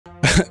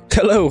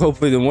Hello,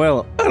 hopefully doing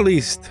well, at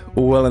least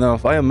well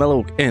enough. I am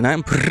Mellow and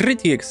I'm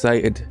pretty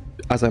excited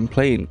as I'm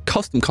playing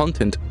custom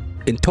content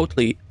in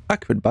Totally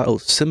Accurate Battle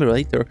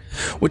Simulator,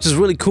 which is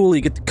really cool.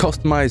 You get to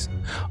customize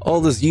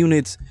all these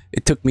units.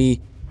 It took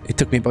me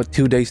about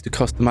 2 days to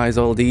customize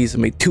all these. I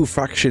made 2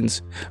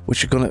 factions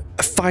which are gonna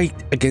fight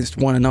against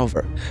one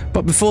another.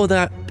 But before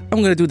that,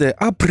 I'm gonna do the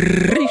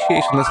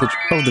appreciation message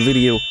of the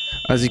video.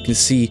 As you can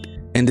see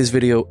in this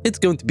video, it's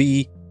going to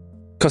be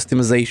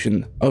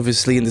customization.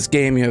 Obviously in this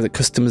game you have the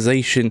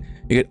customization,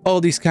 you get all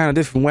these kind of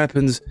different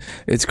weapons.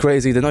 It's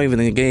crazy, they're not even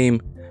in the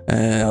game.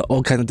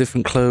 All kind of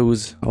different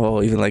clothes,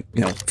 or even like,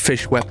 you know,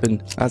 fish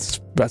weapon. That's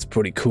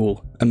pretty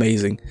cool.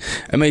 Amazing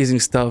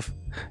stuff.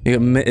 You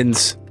got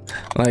mittens,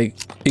 like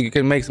you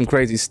can make some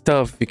crazy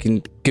stuff. You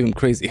can give them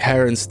crazy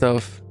hair and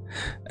stuff,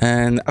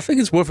 and I think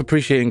it's worth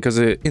appreciating because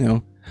it, you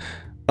know,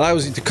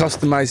 allows you to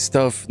customize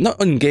stuff,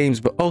 not in games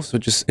but also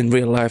just in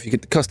real life. You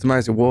get to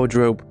customize your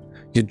wardrobe,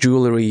 your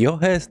jewelry, your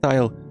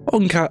hairstyle,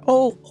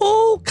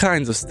 all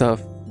kinds of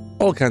stuff,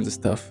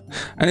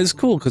 and it's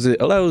cool because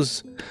it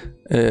allows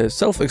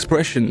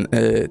self-expression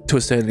to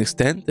a certain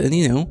extent, and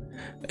you know,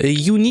 a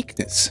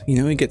uniqueness. You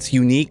know, it gets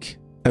unique.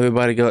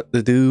 Everybody got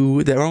to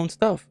do their own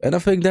stuff, and I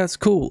think that's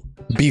cool.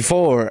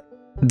 Before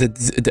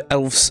the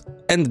elves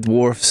and the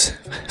dwarfs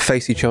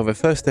face each other,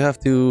 first they have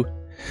to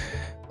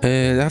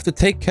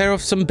take care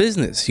of some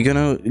business. You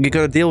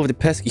gotta deal with the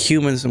pesky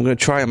humans. I'm gonna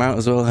try them out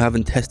as well. I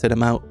haven't tested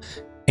them out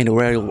in a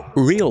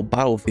real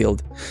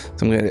battlefield,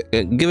 so I'm gonna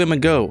give him a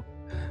go.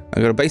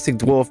 I got a basic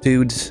dwarf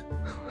dudes.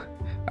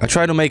 I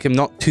try to make him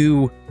not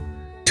too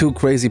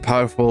crazy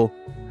powerful,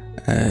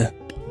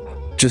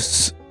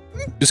 just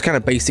kind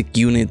of basic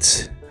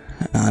units,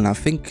 and I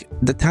think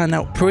they turned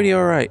out pretty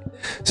alright.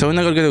 So we're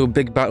not gonna go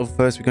big battle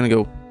first. We're gonna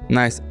go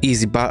nice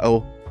easy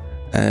battle.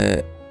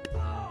 There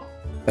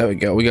we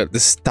go. We got the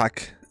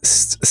stack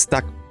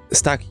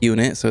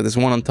unit, so there's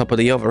one on top of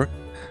the other,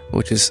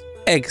 which is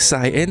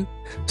exciting.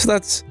 So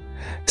that's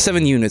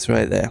 7 units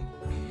right there.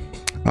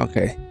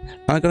 Okay,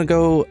 I'm gonna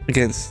go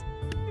against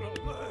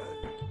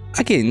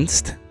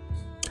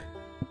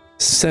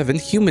 7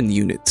 human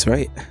units,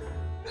 right?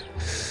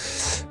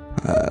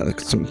 Look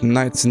at some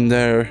knights in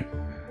there.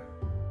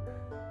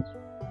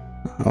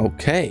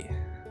 Okay,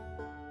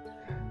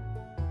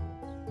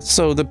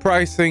 so the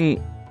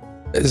pricing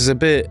is a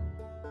bit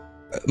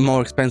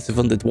more expensive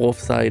on the dwarf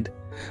side,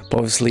 but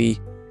obviously,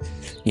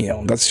 you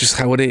know, that's just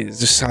how it is.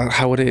 Just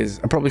how it is.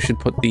 I probably should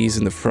put these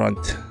in the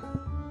front.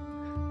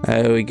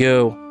 There we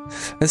go.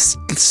 Let's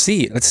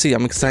see.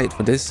 I'm excited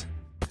for this.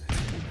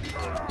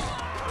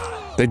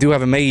 They do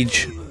have a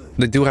mage.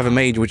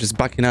 Which is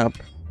backing up.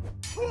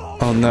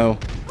 Oh no.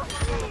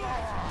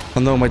 Oh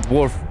no, my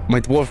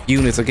dwarf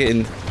units are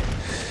getting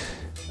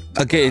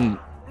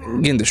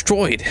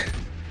destroyed.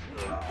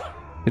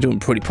 They're doing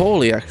pretty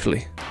poorly,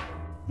 actually.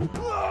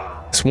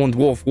 This one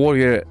dwarf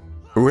warrior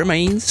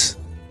remains.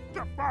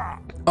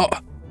 Oh,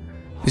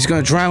 he's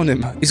gonna drown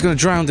him. He's gonna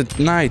drown the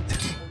knight.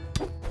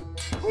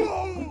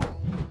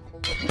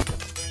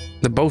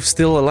 They're both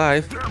still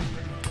alive.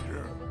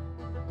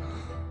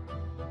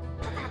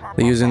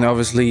 They're using,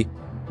 obviously,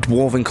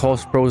 dwarven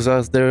crossbows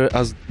there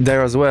as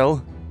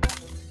well.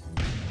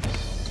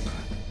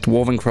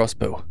 Dwarven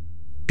crossbow.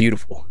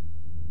 Beautiful.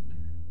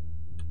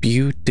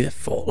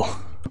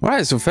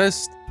 Right, so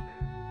first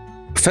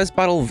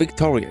battle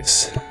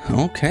victorious.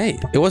 Okay,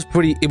 it was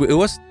pretty. It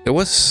was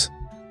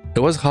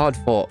hard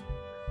fought.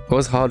 It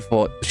was hard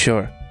fought,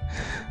 sure.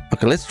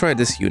 Okay, let's try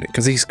this unit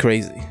because he's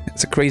crazy.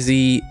 It's a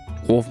crazy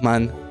wolf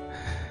man.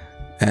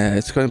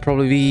 It's going to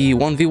probably be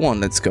 1v1.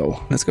 Let's go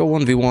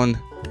 1v1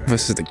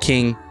 versus the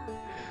king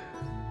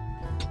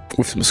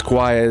with some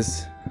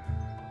squires.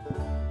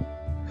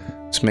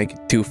 Let's make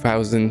it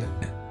 2000.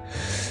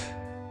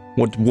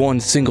 What one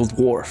single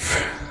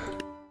dwarf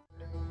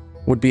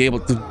would be able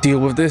to deal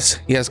with this?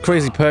 He has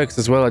crazy perks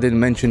as well. I didn't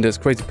mention there's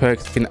crazy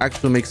perks. You can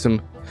actually make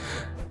some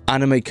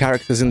anime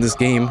characters in this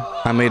game.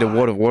 I made a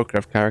World of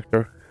Warcraft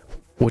character,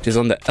 which is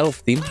on the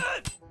elf team,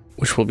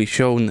 which will be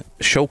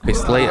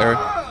showcased later.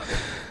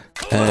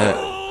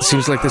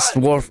 Seems like this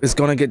dwarf is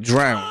gonna get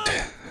drowned.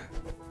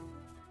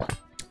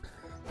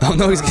 Oh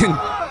no, he's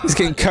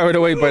getting carried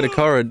away by the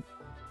current.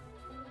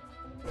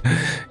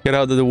 Get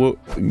out the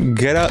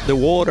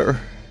water.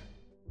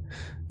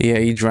 Yeah,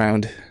 he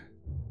drowned.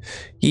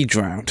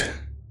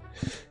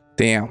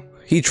 Damn,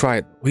 he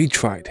tried.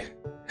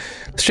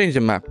 Let's change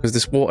the map because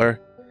this water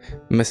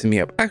messing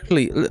me up.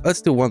 Actually,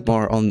 let's do one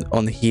more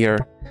on here,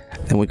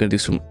 and we're gonna do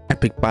some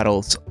epic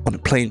battles on the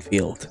playing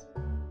field.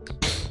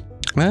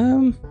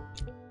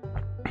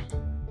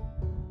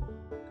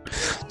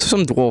 So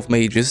some dwarf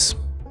mages.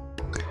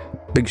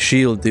 Big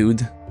shield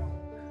dude.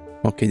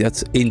 Okay,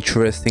 that's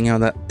interesting how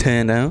that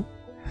turned out.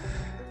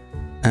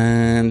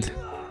 And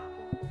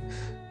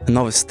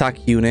another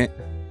stack unit.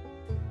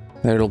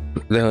 They're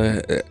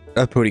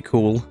pretty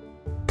cool.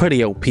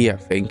 Pretty OP, I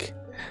think.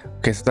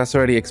 Okay, so that's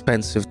already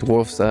expensive.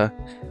 Dwarves are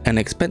an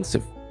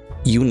expensive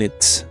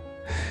unit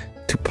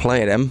to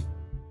play them.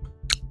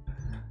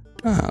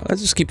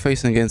 Let's just keep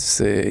facing against,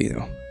 you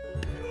know,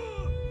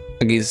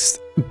 against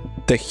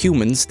the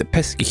humans, the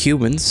pesky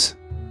humans.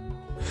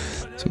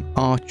 Some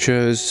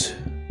archers.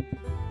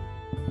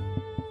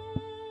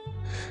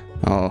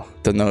 Oh,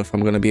 don't know if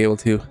I'm gonna be able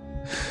to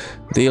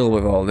deal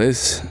with all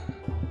this.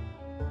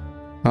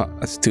 Oh,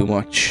 that's too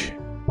much.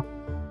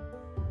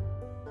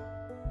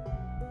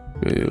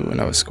 Ooh,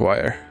 another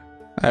squire.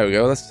 There we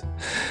go. That's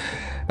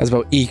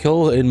about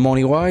equal in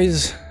money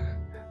wise,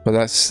 but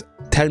that's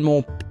 10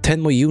 more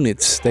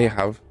units they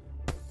have.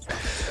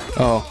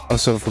 Oh,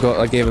 also forgot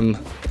I gave him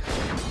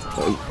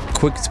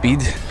quick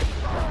speed.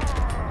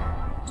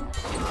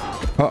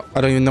 Oh,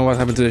 I don't even know what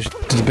happened to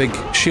the big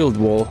shield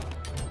wall.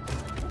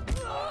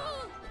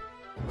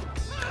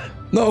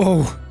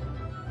 No!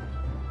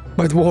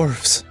 My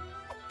dwarves!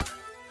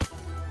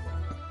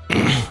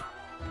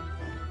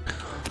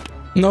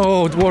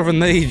 No, dwarven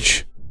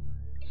mage!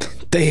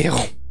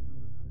 Damn!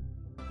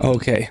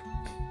 Okay.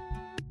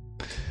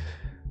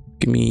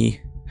 Give me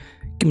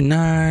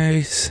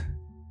nice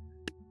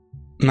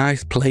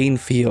plain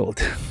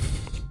field.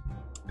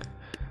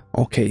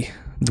 Okay,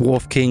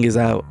 Dwarf King is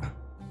out.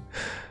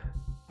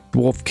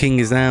 Dwarf King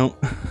is out.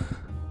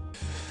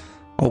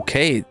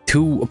 Okay,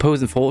 2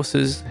 opposing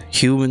forces,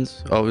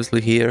 humans obviously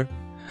here,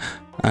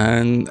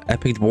 and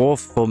epic dwarf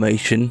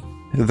formation,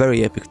 a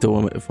very epic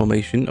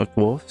formation of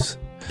dwarfs.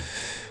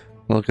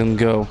 Look at them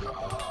go.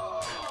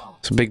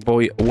 So big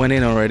boy went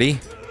in already.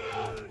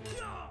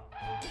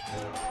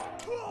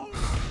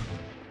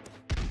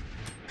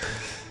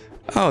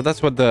 Oh,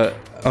 that's what the...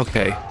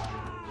 Okay.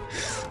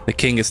 The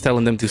king is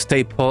telling them to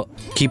stay put,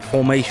 keep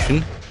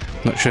formation.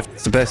 Not sure if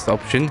it's the best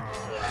option.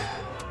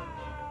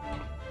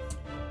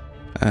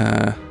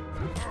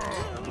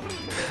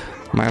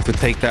 Might have to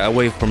take that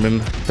away from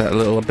him, that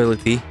little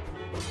ability.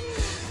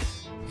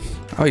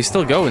 Oh, he's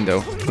still going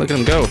though. Look at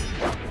him go.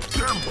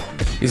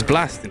 He's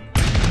blasting.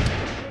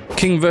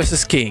 King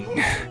versus king.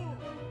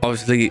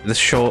 Obviously, the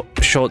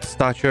short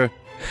stature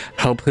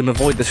helped him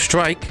avoid the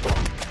strike.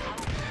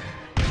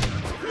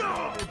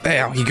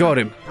 There, he got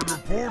him.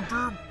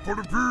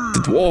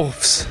 The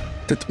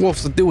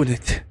dwarfs are doing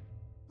it.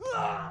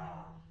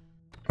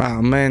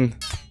 Oh man,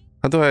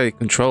 how do I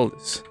control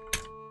this?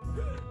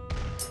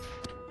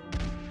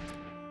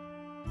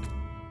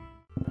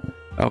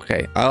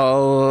 Okay,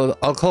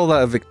 I'll call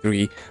that a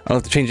victory. I'll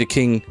have to change the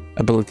king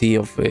ability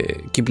of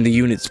keeping the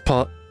units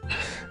put.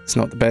 It's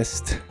not the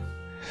best.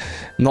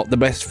 Not the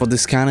best for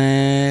this kind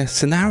of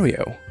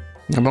scenario.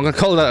 I'm gonna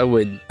call that a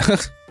win.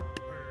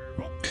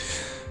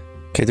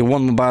 Okay, do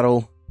one more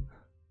battle.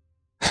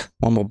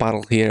 One more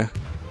battle here.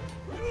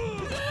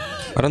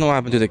 I don't know what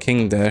happened to the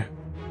king there.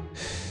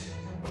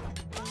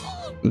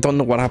 Don't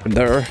know what happened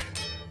there.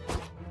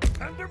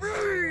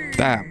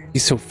 Damn,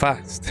 he's so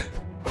fast.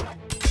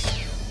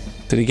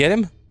 Did he get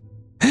him?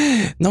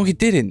 No, he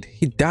didn't.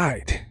 He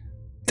died.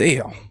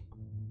 Damn.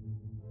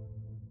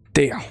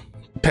 Damn.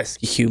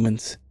 Pesky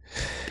humans.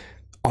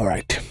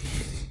 Alright.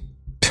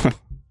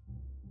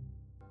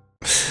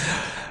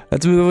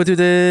 Let's move over to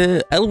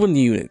the elven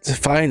units.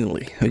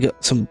 Finally. We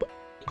got some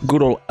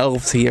good old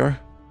elves here.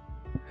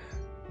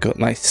 Got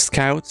nice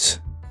scouts.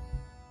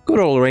 Good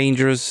old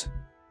rangers.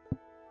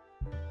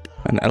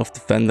 An elf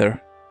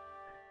defender.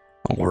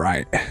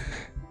 Alright.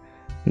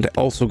 And they're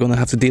also gonna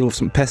have to deal with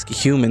some pesky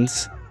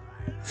humans.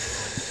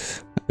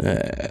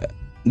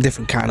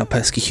 Different kind of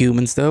pesky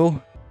humans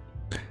though.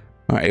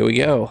 Alright, here we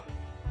go.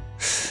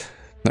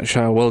 Not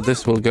sure how well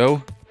this will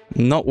go.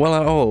 Not well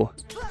at all.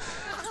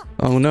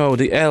 Oh no,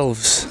 the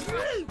elves.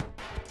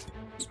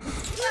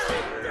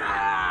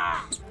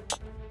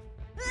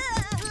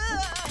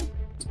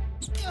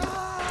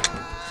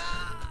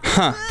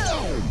 Huh.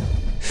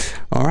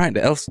 Alright,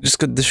 the elves just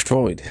got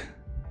destroyed.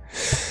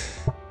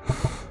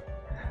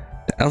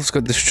 The elves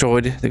got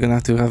destroyed. They're gonna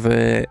have to have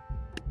a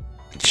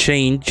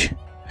change.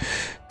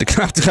 They're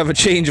gonna have to have a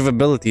change of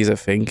abilities, I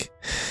think.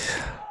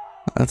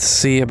 Let's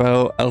see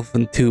about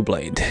Elven Two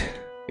Blade.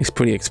 He's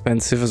pretty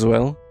expensive as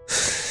well.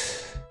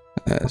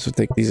 So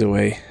take these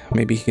away.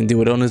 Maybe he can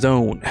do it on his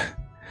own.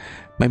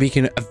 Maybe he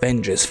can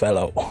avenge his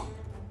fellow.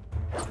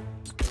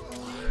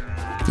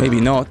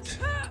 Maybe not.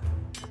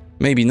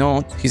 Maybe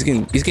not. He's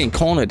getting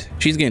cornered.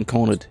 She's getting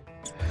cornered.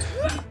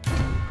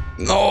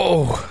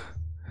 No!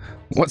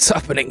 What's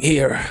happening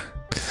here?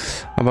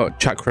 How about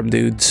Chakram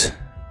dudes?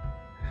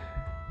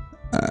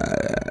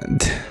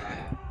 And...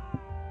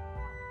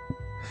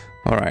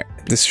 Alright,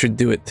 this should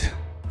do it.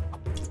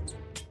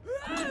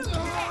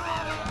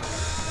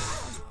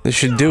 This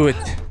should do it.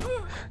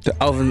 The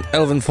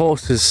elven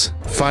forces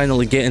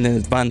finally getting an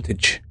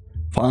advantage.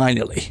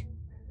 Finally.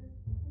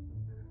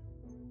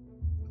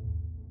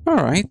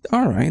 Alright,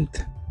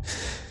 alright.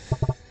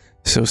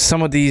 So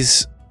some of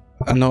these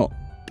are not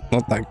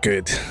that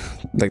good.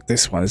 Like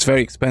this one. It's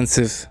very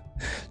expensive.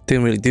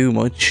 Didn't really do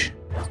much.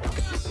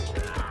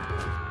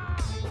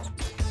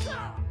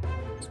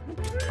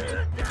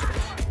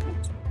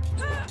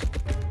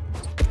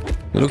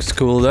 Looks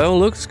cool though,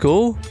 looks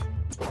cool.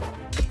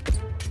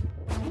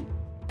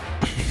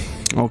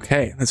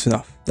 Okay, that's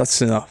enough.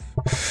 That's enough.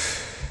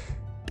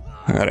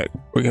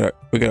 We got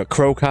a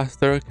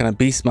Crowcaster, kind of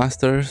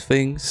Beastmaster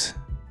things.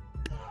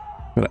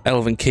 Got an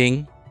Elven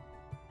King.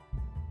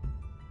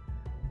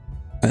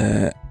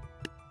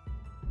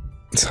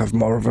 Let's have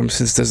more of them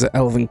since there's an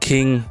Elven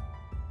King.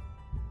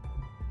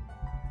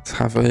 Let's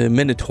have a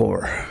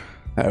Minotaur.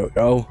 There we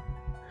go.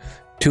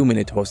 2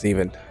 Minotaurs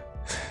even.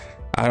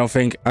 I don't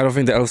think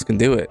the elves can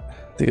do it.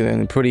 They're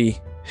in a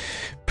pretty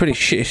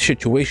shit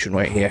situation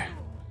right here.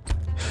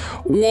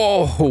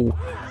 Whoa!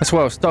 That's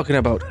what I was talking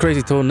about.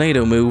 Crazy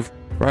tornado move.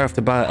 Right off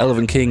the bat,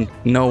 Elven King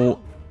know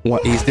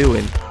what he's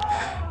doing.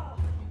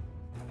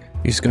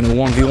 He's gonna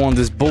 1v1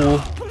 this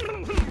bull.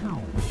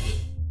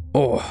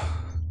 Oh,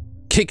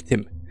 kicked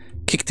him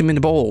in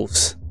the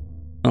balls.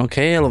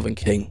 Okay, Elven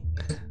King.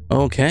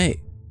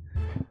 Okay,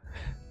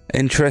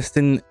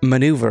 interesting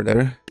maneuver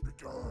there.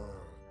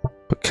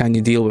 But can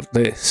you deal with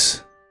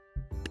this?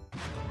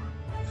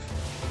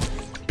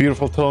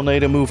 Beautiful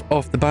tornado move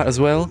off the bat as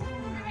well.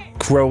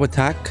 Crow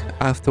attack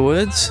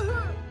afterwards.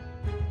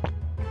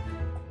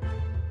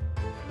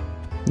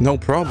 No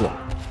problem.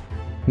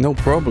 No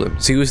problem.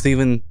 Zeus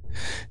didn't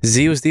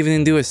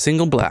even do a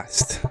single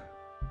blast.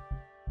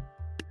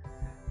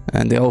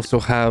 And they also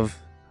have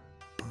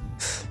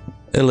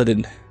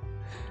Illidan.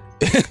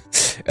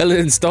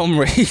 Illidan Storm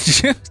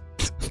Rage.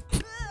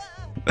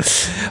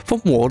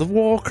 From World of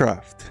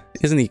Warcraft.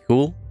 Isn't he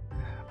cool?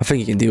 I think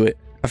he can do it.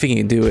 I think he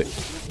can do it.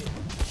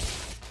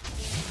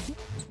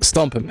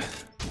 Stomp him.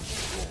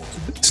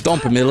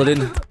 Stomp him,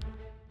 Illidan.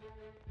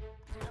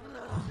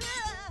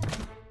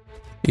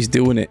 He's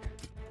doing it.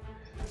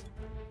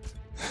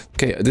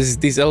 Okay,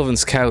 these Elven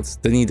Scouts,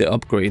 they need to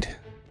upgrade.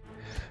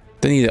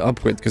 They need to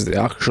upgrade because they're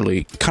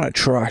actually kind of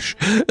trash.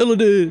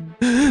 Illidan!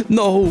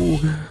 No!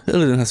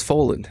 Illidan has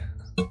fallen.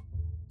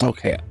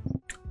 Okay.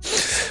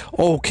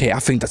 Okay, I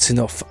think that's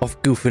enough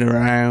of goofing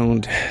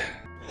around.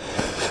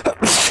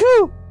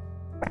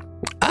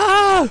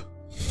 Ah!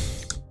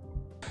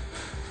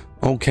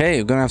 Okay,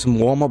 we're gonna have some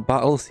warm-up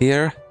battles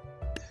here.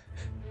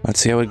 Let's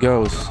see how it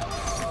goes.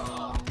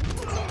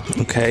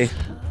 Okay.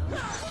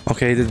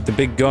 Okay, the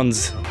big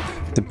guns.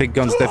 The big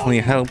guns definitely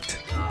helped.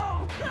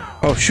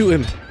 Oh, shoot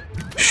him!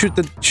 Shoot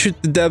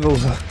the devil!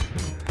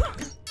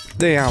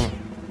 Damn!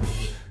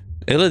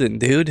 Illidan,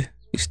 dude,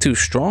 he's too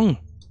strong.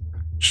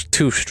 He's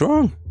too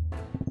strong.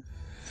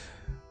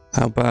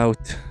 How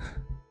about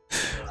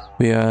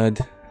we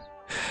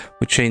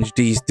change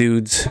these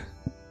dudes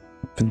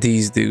for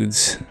these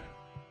dudes?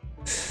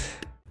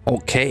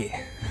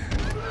 Okay.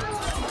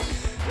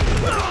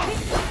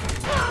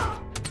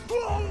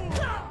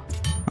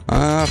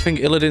 I think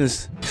Illidan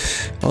is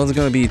going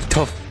to be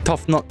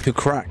tough nut to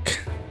crack.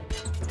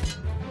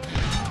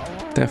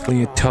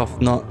 Definitely a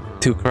tough nut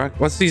to crack.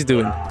 What's he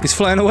doing? He's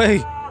flying away.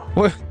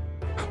 What?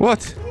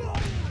 What?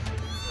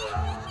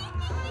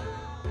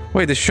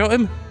 Wait, they shot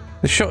him?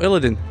 They shot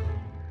Illidan.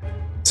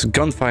 It's a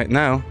gunfight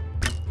now.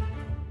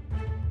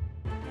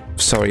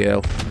 Sorry,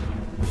 elf.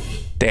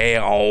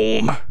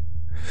 Damn.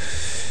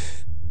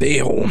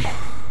 Damn.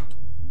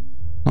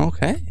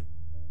 Okay.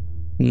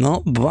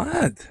 Not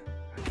bad.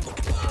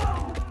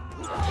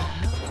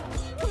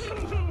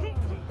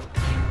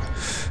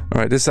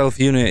 Alright, this elf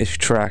unit is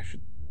trash.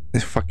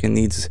 It fucking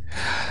needs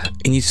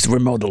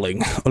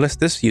remodeling. Unless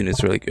this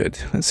unit's really good.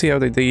 Let's see how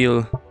they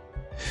deal.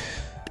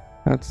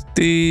 That's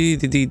D.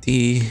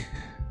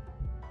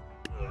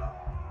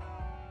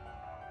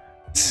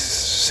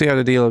 See how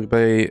they deal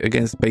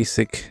against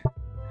basic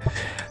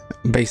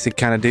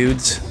kind of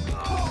dudes.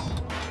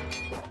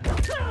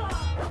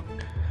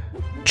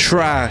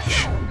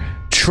 Trash.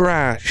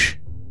 Trash.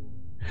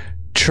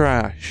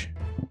 Trash.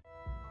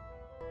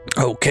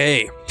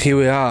 Okay, here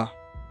we are.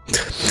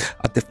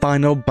 At the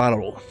final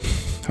battle.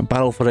 A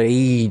battle for the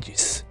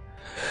ages.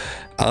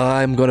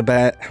 I'm gonna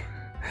bet.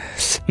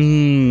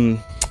 I'm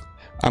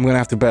gonna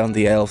have to bet on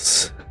the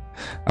elves.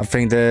 I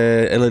think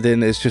the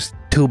Illidan is just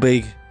too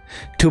big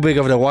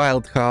of the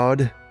wild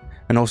card,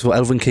 and also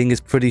Elven King is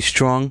pretty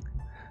strong.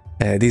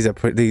 These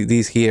right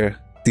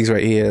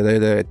here,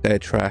 they're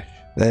trash.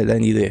 They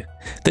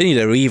need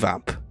a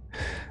revamp.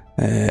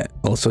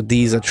 Also,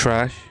 these are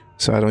trash,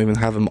 so I don't even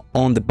have them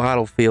on the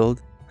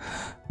battlefield.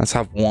 Let's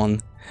have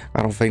one.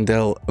 I don't think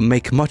they'll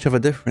make much of a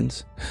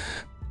difference,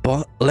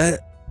 but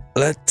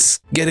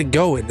let's get it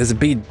going. There's a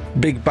big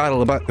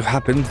battle about to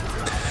happen.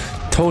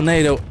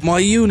 Tornado, my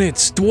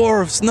units,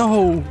 dwarves,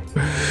 no!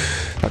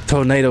 That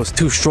tornado's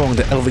too strong.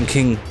 The Elven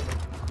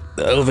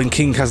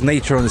King has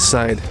nature on his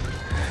side.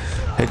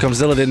 Here comes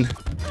Illidan.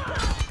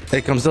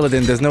 Here comes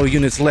Illidan. There's no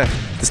units left.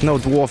 There's no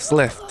dwarfs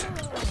left.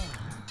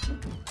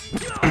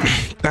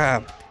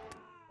 Bam!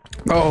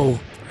 No!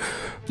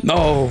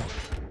 No!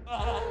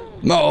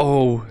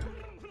 No!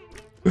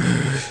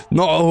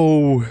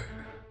 No!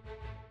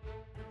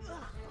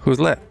 Who's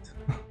left?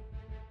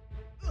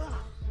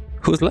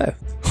 Who's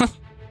left?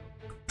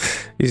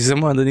 Is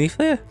someone underneath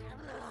there?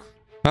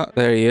 Oh,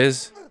 there he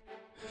is.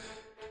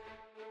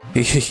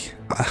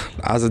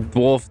 As a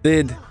dwarf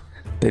did,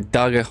 they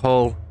dug a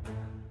hole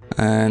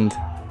and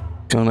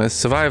gonna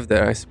survive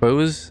there, I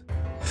suppose.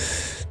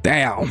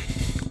 Damn.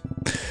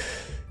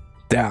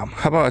 Damn.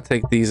 How about I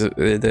take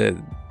the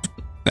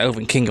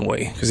Elven King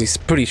away, because he's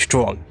pretty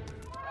strong.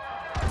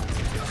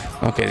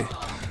 Okay.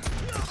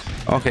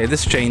 Okay,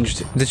 this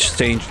changed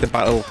the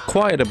battle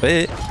quite a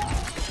bit.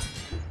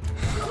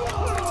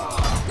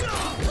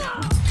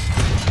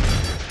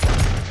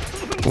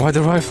 Why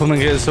the rifleman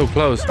get so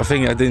close? I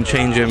think I didn't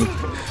change him.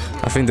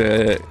 I think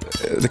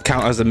the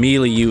count as a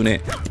melee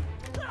unit.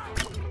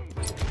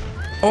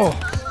 Oh.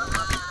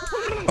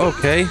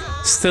 Okay.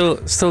 Still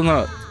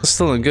not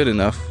good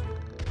enough.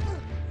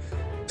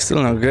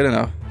 Still not good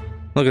enough.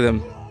 Look at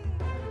them.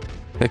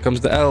 Here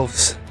comes the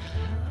elves.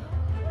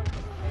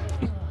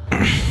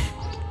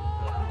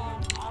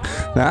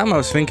 Now I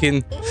was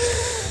thinking,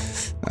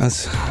 I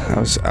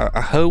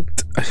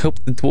hoped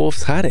the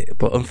dwarves had it,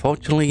 but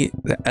unfortunately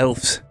the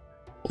elves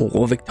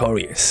were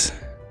victorious.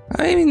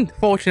 I mean,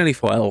 fortunately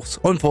for elves,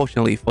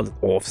 unfortunately for the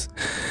dwarves.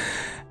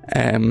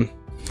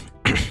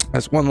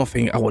 There's one more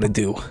thing I want to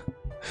do.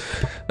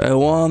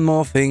 One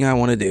more thing I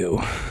want to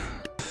do.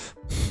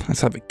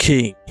 Let's have a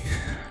king.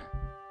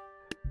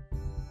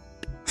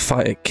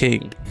 Fight a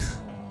king.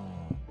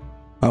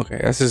 Okay,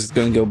 this is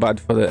going to go bad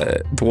for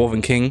the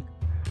dwarven king.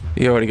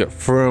 He already got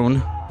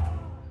thrown.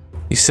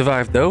 He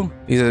survived though.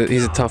 He's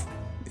a tough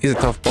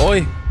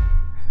boy.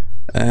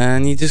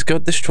 And he just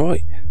got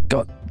destroyed.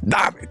 God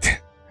damn it.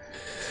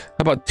 How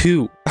about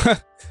 2?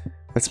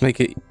 Let's make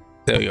it,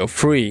 there we go,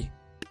 3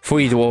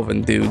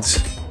 dwarven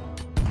dudes.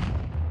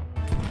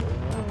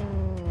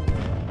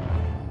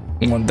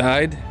 One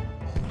died.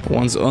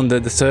 One's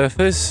under the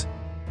surface.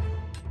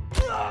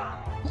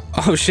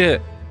 Oh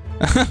shit.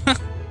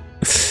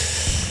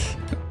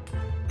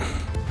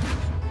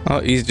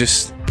 Oh, he's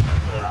just...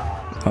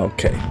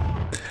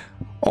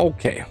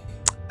 Okay.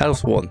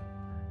 Elves won.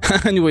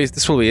 Anyways,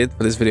 this will be it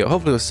for this video.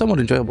 Hopefully it was somewhat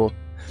enjoyable.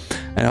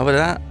 And over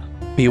that,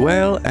 be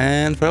well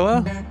and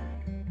farewell.